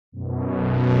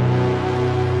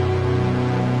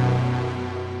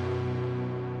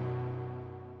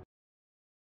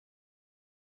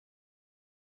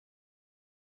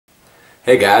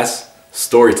Hey guys,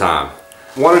 story time.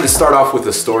 Wanted to start off with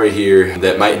a story here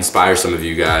that might inspire some of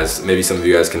you guys. Maybe some of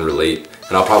you guys can relate,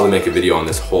 and I'll probably make a video on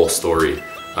this whole story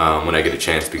when I get a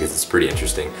chance because it's pretty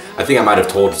interesting. I think I might have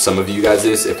told some of you guys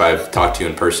this if I've talked to you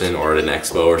in person or at an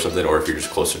expo or something, or if you're just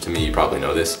closer to me, you probably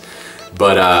know this.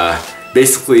 But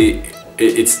basically,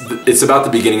 it's about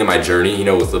the beginning of my journey, you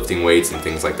know, with lifting weights and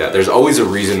things like that. There's always a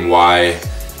reason why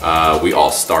we all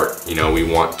start. You know, we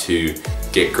want to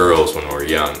get girls when we're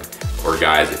young, or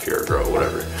guys if you're a girl,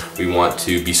 whatever. We want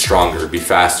to be stronger, be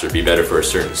faster, be better for a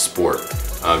certain sport,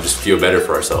 just feel better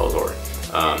for ourselves, or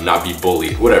not be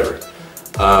bullied, whatever.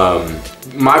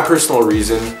 My personal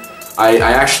reason, I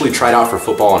actually tried out for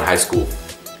football in high school.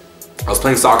 I was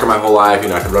playing soccer my whole life, you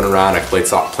know, I could run around, I could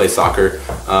play soccer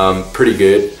pretty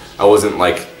good. I wasn't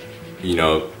like, you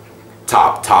know,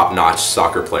 top-notch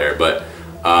soccer player, but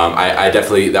I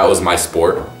definitely, that was my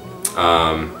sport.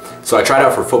 So I tried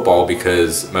out for football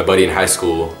because my buddy in high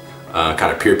school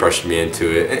kind of peer pressured me into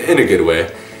it in a good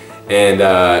way, and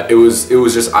it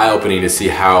was just eye-opening to see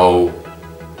how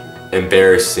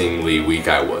embarrassingly weak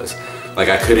I was. Like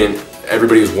I couldn't.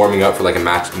 Everybody was warming up for like a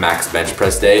max bench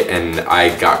press day, and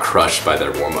I got crushed by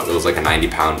their warm up. It was like a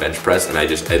 90-pound bench press, and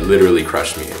it literally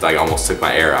crushed me. It like almost took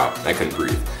my air out. I couldn't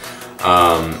breathe.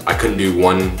 I couldn't do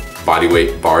one body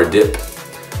weight bar dip.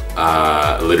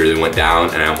 Literally went down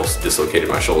and I almost dislocated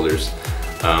my shoulders.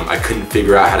 I couldn't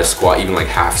figure out how to squat, even like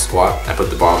half squat. I put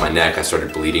the bar on my neck, I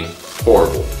started bleeding.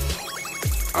 Horrible.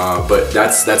 But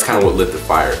that's kind of what lit the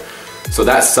fire. So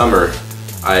that summer,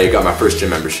 I got my first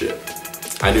gym membership.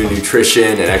 I knew nutrition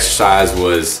and exercise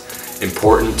was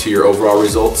important to your overall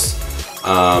results,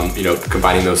 you know,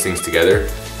 combining those things together.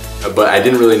 But I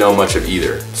didn't really know much of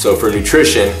either. So for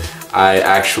nutrition, I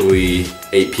actually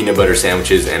ate peanut butter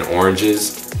sandwiches and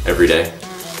oranges every day.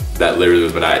 That literally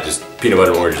was my diet, just peanut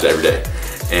butter and oranges every day.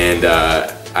 And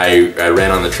I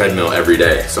ran on the treadmill every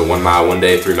day. So 1 mile one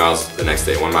day, 3 miles the next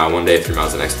day, 1 mile one day, 3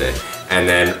 miles the next day. And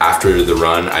then after the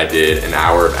run, I did an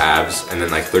hour of abs and then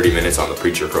like 30 minutes on the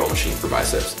preacher curl machine for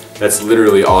biceps. That's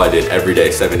literally all I did every day,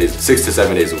 6 to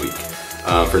 7 days a week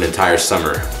for an entire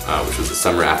summer, which was the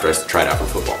summer after I tried out for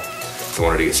football. So I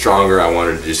wanted to get stronger, I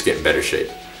wanted to just get in better shape.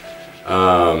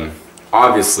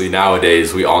 Obviously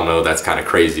nowadays we all know that's kind of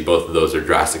crazy. Both of those are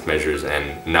drastic measures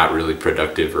and not really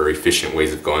productive or efficient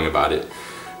ways of going about it.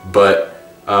 But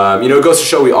you know, it goes to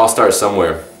show we all start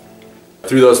somewhere.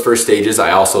 Through those first stages,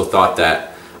 I also thought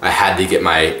that I had to get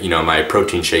my, you know, my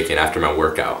protein shake in after my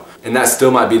workout. And that still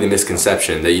might be the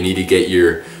misconception, that you need to get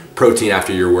your protein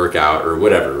after your workout or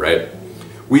whatever, right?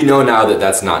 We know now that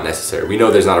that's not necessary. We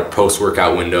know there's not a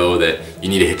post-workout window that you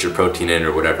need to hit your protein in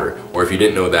or whatever. Or if you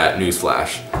didn't know that,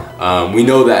 newsflash. We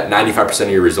know that 95% of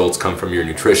your results come from your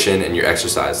nutrition and your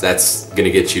exercise. That's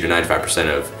gonna get you to 95%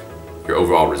 of your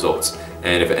overall results.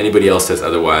 And if anybody else says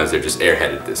otherwise, they're just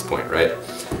airheaded at this point, right?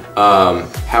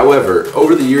 However,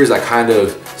 over the years, I kind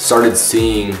of started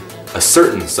seeing a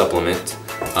certain supplement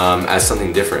as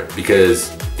something different,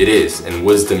 because it is, and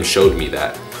wisdom showed me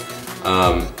that.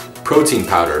 Protein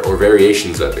powder or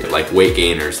variations of it, like weight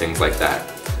gainers, things like that.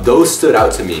 Those stood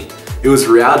out to me. It was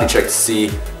a reality check to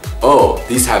see, oh,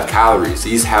 these have calories,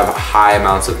 these have high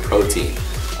amounts of protein,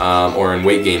 or in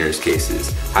weight gainers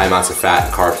cases, high amounts of fat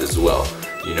and carbs as well,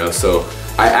 you know? So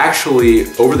I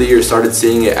actually, over the years, started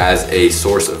seeing it as a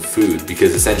source of food,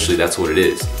 because essentially that's what it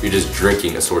is. You're just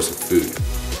drinking a source of food.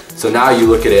 So now you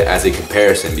look at it as a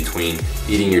comparison between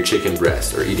eating your chicken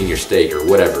breast or eating your steak or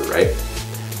whatever, right?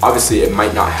 Obviously, it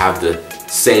might not have the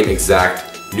same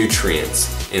exact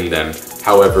nutrients in them.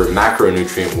 However,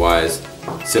 macronutrient-wise,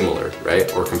 similar,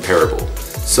 right? Or comparable.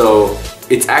 So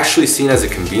it's actually seen as a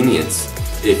convenience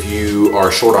if you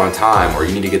are short on time, or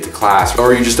you need to get to class,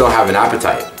 or you just don't have an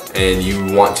appetite and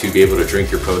you want to be able to drink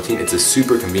your protein. It's a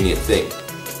super convenient thing.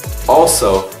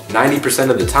 Also, 90%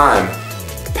 of the time,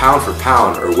 pound for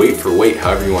pound or weight for weight,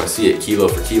 however you want to see it, kilo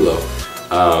for kilo,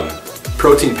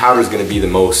 protein powder is going to be the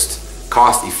most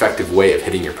cost-effective way of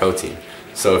hitting your protein.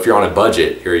 So if you're on a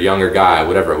budget, you're a younger guy,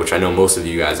 whatever, which I know most of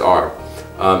you guys are,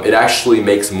 it actually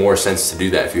makes more sense to do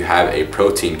that if you have a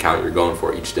protein count you're going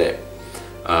for each day.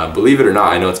 Believe it or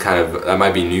not, I know it's kind of, that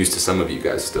might be news to some of you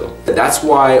guys still. That's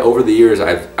why over the years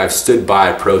I've stood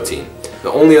by protein.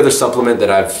 The only other supplement that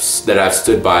I've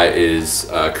stood by is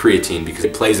creatine, because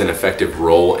it plays an effective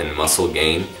role in muscle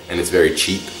gain and it's very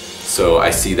cheap. So I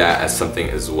see that as something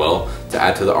as well to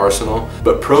add to the arsenal.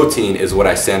 But protein is what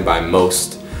I stand by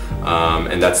most.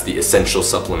 and that's the essential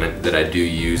supplement that I do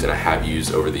use and I have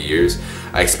used over the years.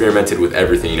 I experimented with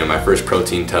everything. You know, my first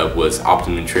protein tub was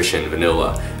Optimum Nutrition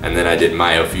Vanilla, and then I did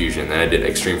Myofusion, then I did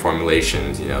Extreme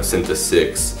Formulations, you know, Syntha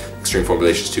 6, Extreme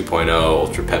Formulations 2.0,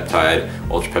 Ultra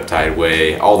Peptide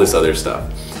Whey, all this other stuff.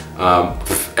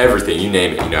 Everything, you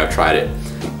name it, you know, I've tried it.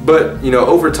 But, you know,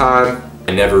 over time,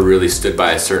 I never really stood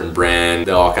by a certain brand.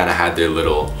 They all kind of had their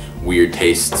little weird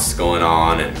tastes going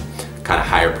on and kind of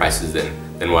higher prices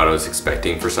than what I was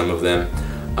expecting for some of them.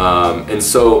 And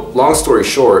so, long story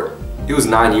short, it was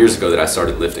 9 years ago that I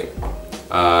started lifting.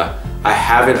 I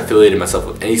haven't affiliated myself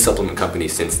with any supplement company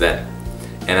since then.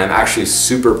 And I'm actually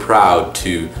super proud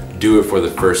to do it for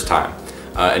the first time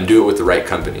and do it with the right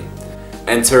company.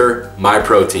 Enter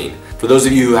MyProtein. For those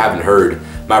of you who haven't heard,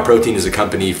 MyProtein is a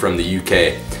company from the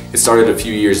UK. It started a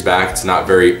few years back, it's not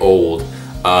very old.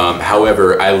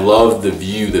 However, I love the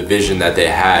vision that they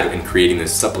had in creating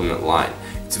this supplement line.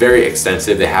 It's very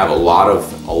extensive, they have a lot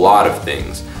of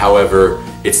things. However,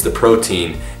 it's the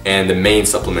protein and the main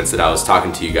supplements that I was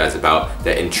talking to you guys about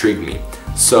that intrigued me.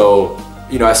 So,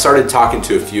 you know, I started talking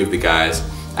to a few of the guys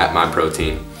at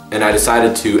MyProtein, and I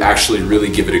decided to actually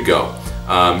really give it a go.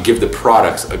 Give the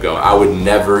products a go. I would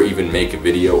never even make a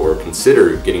video or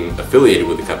consider getting affiliated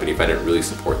with the company if I didn't really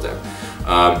support them.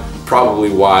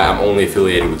 Probably why I'm only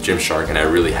affiliated with Gymshark, and I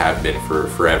really have been for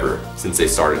forever, since they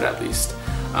started at least.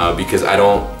 Because I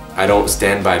don't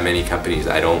stand by many companies.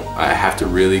 I have to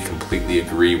really completely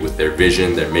agree with their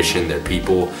vision, their mission, their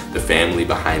people, the family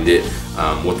behind it,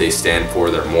 what they stand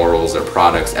for, their morals, their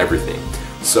products, everything.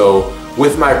 So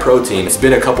with MyProtein, it's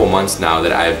been a couple months now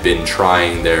that I've been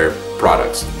trying their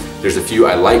products. There's a few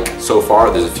I like so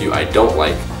far, there's a few I don't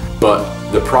like,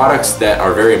 but the products that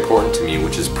are very important to me,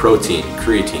 which is protein,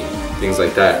 creatine, things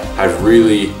like that, have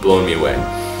really blown me away.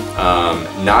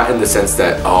 Not in the sense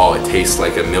that, oh, it tastes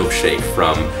like a milkshake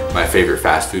from my favorite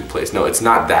fast food place. No, it's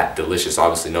not that delicious.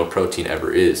 Obviously, no protein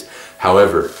ever is.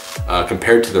 However,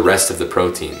 compared to the rest of the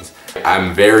proteins,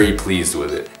 I'm very pleased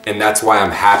with it. And that's why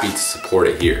I'm happy to support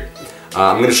it here.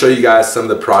 I'm going to show you guys some of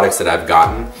the products that I've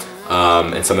gotten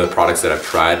and some of the products that I've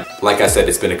tried. Like I said,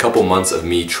 it's been a couple months of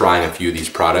me trying a few of these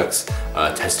products,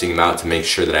 testing them out to make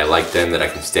sure that I like them, that I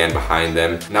can stand behind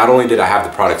them. Not only did I have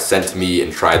the products sent to me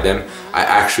and tried them, I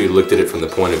actually looked at it from the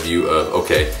point of view of,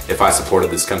 okay, if I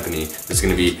supported this company, there's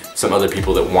gonna be some other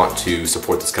people that want to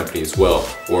support this company as well,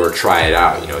 or try it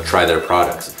out, you know, try their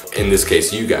products. In this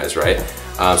case, you guys, right?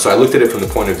 So I looked at it from the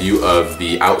point of view of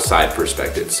the outside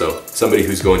perspective. So somebody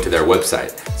who's going to their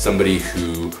website, somebody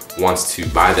who wants to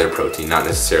buy their protein, not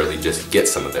necessarily just get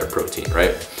some of their protein,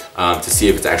 right? To see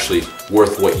if it's actually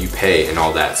worth what you pay and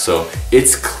all that. So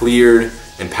it's cleared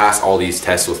and passed all these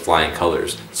tests with flying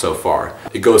colors so far.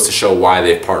 It goes to show why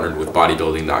they've partnered with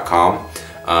bodybuilding.com.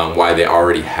 Why they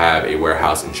already have a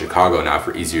warehouse in Chicago now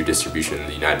for easier distribution in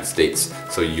the United States.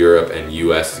 So Europe and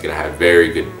US is going to have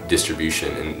very good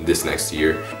distribution in this next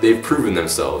year. They've proven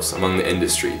themselves among the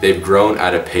industry. They've grown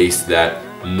at a pace that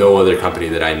no other company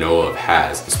that I know of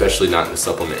has, especially not in the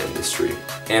supplement industry,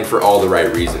 and for all the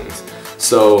right reasons.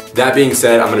 So that being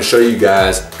said, I'm going to show you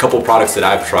guys a couple products that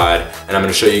I've tried, and I'm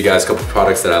going to show you guys a couple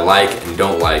products that I like and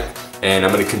don't like, and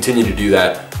I'm going to continue to do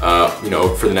that you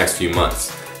know, for the next few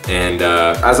months. And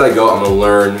as I go, I'm gonna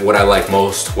learn what I like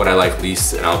most, what I like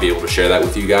least, and I'll be able to share that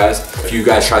with you guys. If you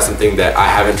guys try something that I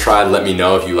haven't tried, let me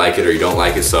know if you like it or you don't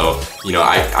like it, so you know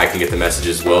I can get the message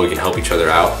as well. We can help each other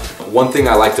out. One thing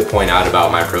I like to point out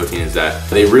about MyProtein is that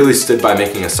they really stood by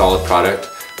making a solid product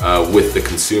with the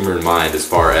consumer in mind, as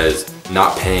far as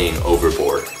not paying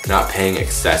overboard, not paying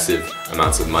excessive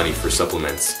amounts of money for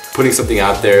supplements, putting something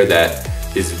out there that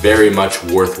is very much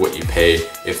worth what you pay,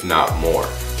 if not more.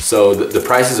 So the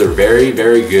prices are very,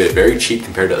 very good, very cheap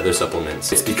compared to other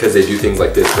supplements. It's because they do things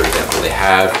like this, for example. They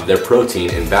have their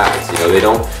protein in bags. You know, they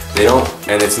don't,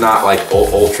 and it's not like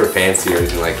ultra fancy or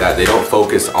anything like that. They don't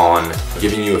focus on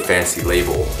giving you a fancy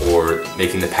label or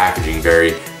making the packaging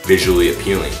very visually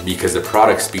appealing, because the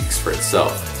product speaks for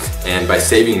itself. And by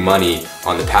saving money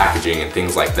on the packaging and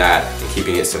things like that and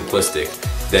keeping it simplistic,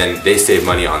 then they save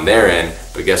money on their end,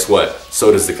 but guess what?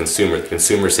 So does the consumer. The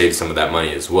consumer saves some of that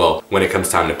money as well when it comes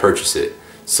time to purchase it.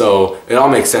 So it all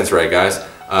makes sense, right guys?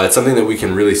 It's something that we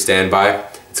can really stand by.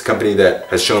 It's a company that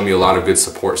has shown me a lot of good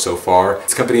support so far.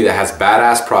 It's a company that has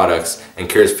badass products and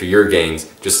cares for your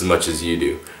gains just as much as you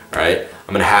do, all right?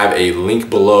 I'm gonna have a link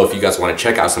below if you guys wanna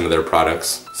check out some of their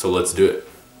products, so let's do it.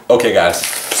 Okay guys,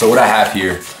 so what I have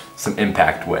here, some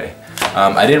Impact Whey.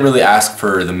 I didn't really ask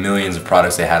for the millions of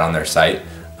products they had on their site.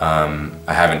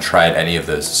 I haven't tried any of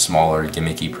those smaller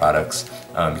gimmicky products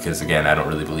because again, I don't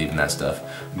really believe in that stuff.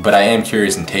 But I am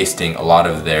curious in tasting a lot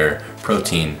of their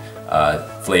protein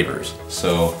flavors.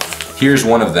 So here's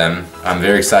one of them. I'm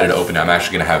very excited to open it. I'm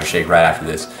actually gonna have a shake right after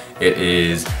this. It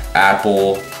is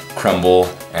apple, crumble,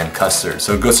 and custard.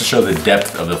 So it goes to show the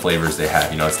depth of the flavors they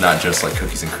have. You know, it's not just like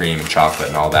cookies and cream and chocolate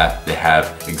and all that. They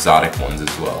have exotic ones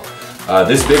as well.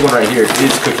 This big one right here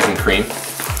is cookies and cream.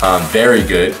 Very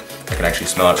good. I can actually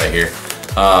smell it right here.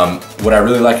 What I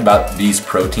really like about these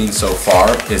proteins so far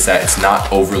is that it's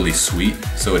not overly sweet,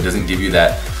 so it doesn't give you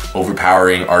that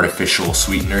overpowering artificial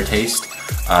sweetener taste.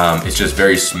 It's just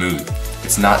very smooth.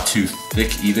 It's not too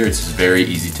thick either, it's just very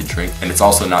easy to drink, and it's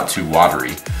also not too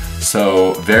watery.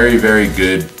 So very, very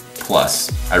good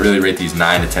plus. I really rate these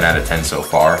 9 to 10 out of 10 so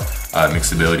far.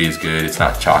 Mixability is good, it's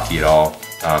not chalky at all.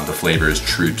 The flavor is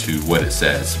true to what it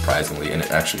says, surprisingly, and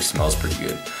it actually smells pretty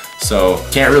good. So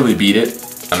can't really beat it.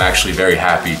 I'm actually very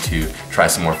happy to try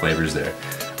some more flavors there.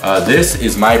 This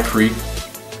is MyProtein.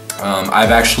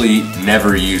 I've actually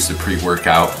never used a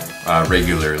pre-workout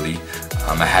regularly.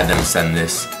 I had them send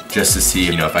this just to see,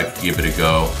 you know, if I could give it a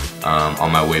go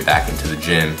on my way back into the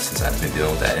gym since I've been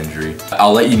dealing with that injury.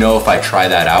 I'll let you know if I try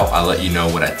that out. I'll let you know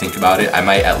what I think about it. I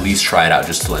might at least try it out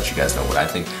just to let you guys know what I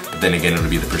think. But then again, it'll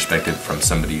be the perspective from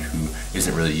somebody who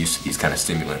isn't really used to these kind of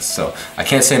stimulants. So I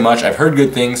can't say much. I've heard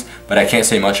good things, but I can't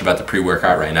say much about the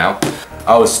pre-workout right now.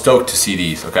 I was stoked to see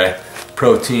these, okay?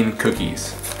 Protein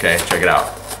cookies, okay? Check it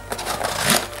out.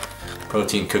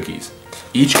 Protein cookies.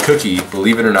 Each cookie,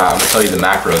 believe it or not, I'm gonna tell you the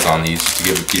macros on these to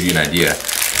give you an idea.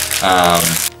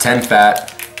 10 fat,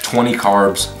 20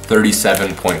 carbs,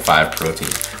 37.5 protein.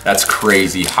 That's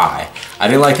crazy high. I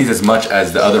didn't like these as much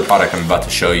as the other product I'm about to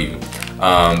show you,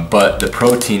 but the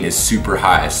protein is super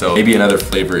high. So maybe another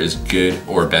flavor is good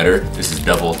or better. This is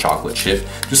double chocolate chip.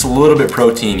 Just a little bit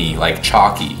proteiny, like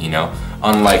chalky, you know,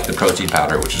 unlike the protein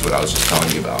powder, which is what I was just telling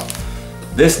you about.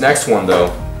 This next one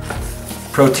though,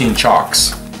 protein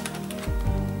chalks.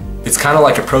 It's kind of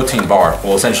like a protein bar.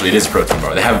 Well, essentially it is a protein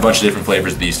bar. They have a bunch of different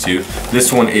flavors of these two.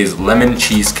 This one is lemon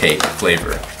cheesecake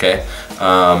flavor, okay?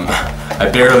 I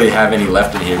barely have any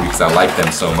left in here because I like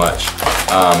them so much.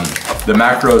 The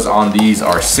macros on these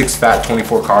are 6 fat,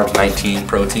 24 carbs, 19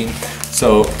 protein.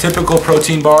 So typical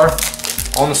protein bar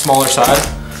on the smaller side,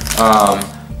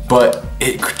 but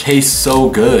it tastes so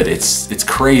good. It's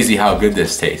crazy how good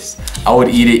this tastes. I would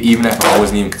eat it even if I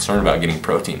wasn't even concerned about getting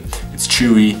protein. It's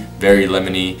chewy, very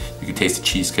lemony. You can taste the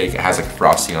cheesecake. It has like a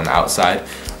frosting on the outside.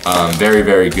 Very,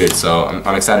 very good. So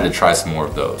I'm excited to try some more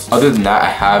of those. Other than that, I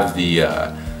have the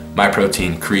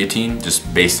MyProtein creatine,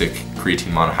 just basic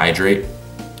creatine monohydrate.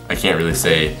 I can't really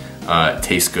say it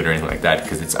tastes good or anything like that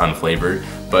because it's unflavored,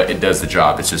 but it does the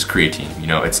job. It's just creatine. You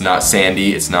know, it's not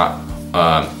sandy. It's not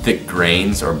thick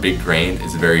grains or big grain.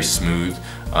 It's very smooth.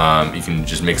 You can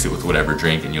just mix it with whatever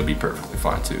drink and you'll be perfectly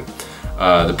fine too.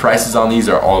 The prices on these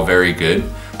are all very good.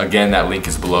 Again, that link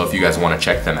is below if you guys want to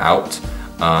check them out.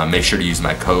 Make sure to use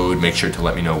my code. Make sure to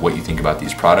let me know what you think about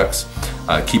these products.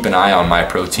 Keep an eye on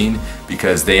MyProtein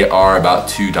because they are about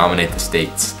to dominate the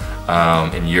States.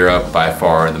 In Europe, by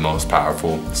far the most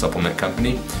powerful supplement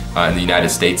company. In the United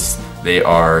States, they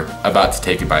are about to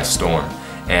take it by storm.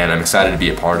 And I'm excited to be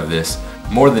a part of this.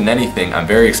 More than anything, I'm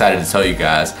very excited to tell you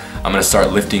guys, I'm gonna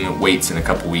start lifting weights in a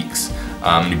couple weeks.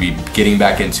 I'm gonna be getting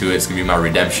back into it. It's gonna be my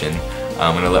redemption.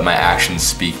 I'm gonna let my actions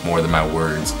speak more than my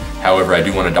words. However, I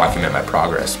do wanna document my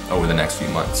progress over the next few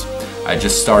months. I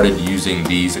just started using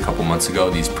these a couple months ago,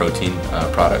 these protein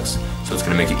products. So it's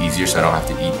gonna make it easier so I don't have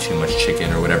to eat too much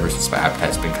chicken or whatever since my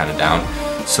appetite's been kind of down.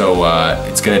 So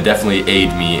it's gonna definitely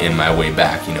aid me in my way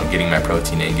back, you know, getting my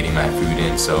protein in, getting my food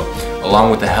in. So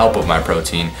along with the help of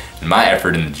MyProtein and my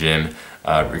effort in the gym,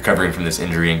 recovering from this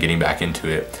injury and getting back into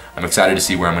it, I'm excited to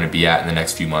see where I'm gonna be at in the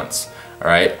next few months, all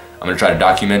right? I'm gonna try to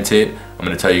document it. I'm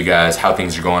gonna tell you guys how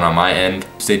things are going on my end.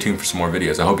 Stay tuned for some more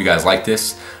videos. I hope you guys like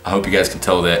this. I hope you guys can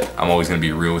tell that I'm always gonna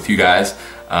be real with you guys.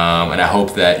 And I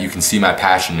hope that you can see my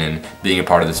passion in being a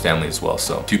part of this family as well.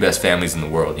 So, two best families in the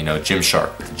world, you know,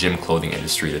 Gymshark, the gym clothing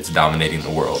industry that's dominating the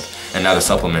world. And now the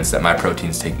supplements that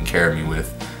MyProtein's taking care of me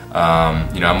with.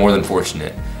 You know, I'm more than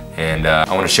fortunate. And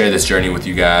I wanna share this journey with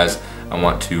you guys. I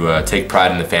want to take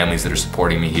pride in the families that are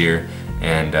supporting me here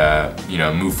and, you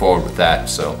know, move forward with that.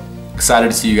 So, excited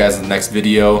to see you guys in the next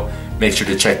video. Make sure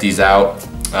to check these out.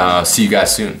 See you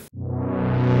guys soon.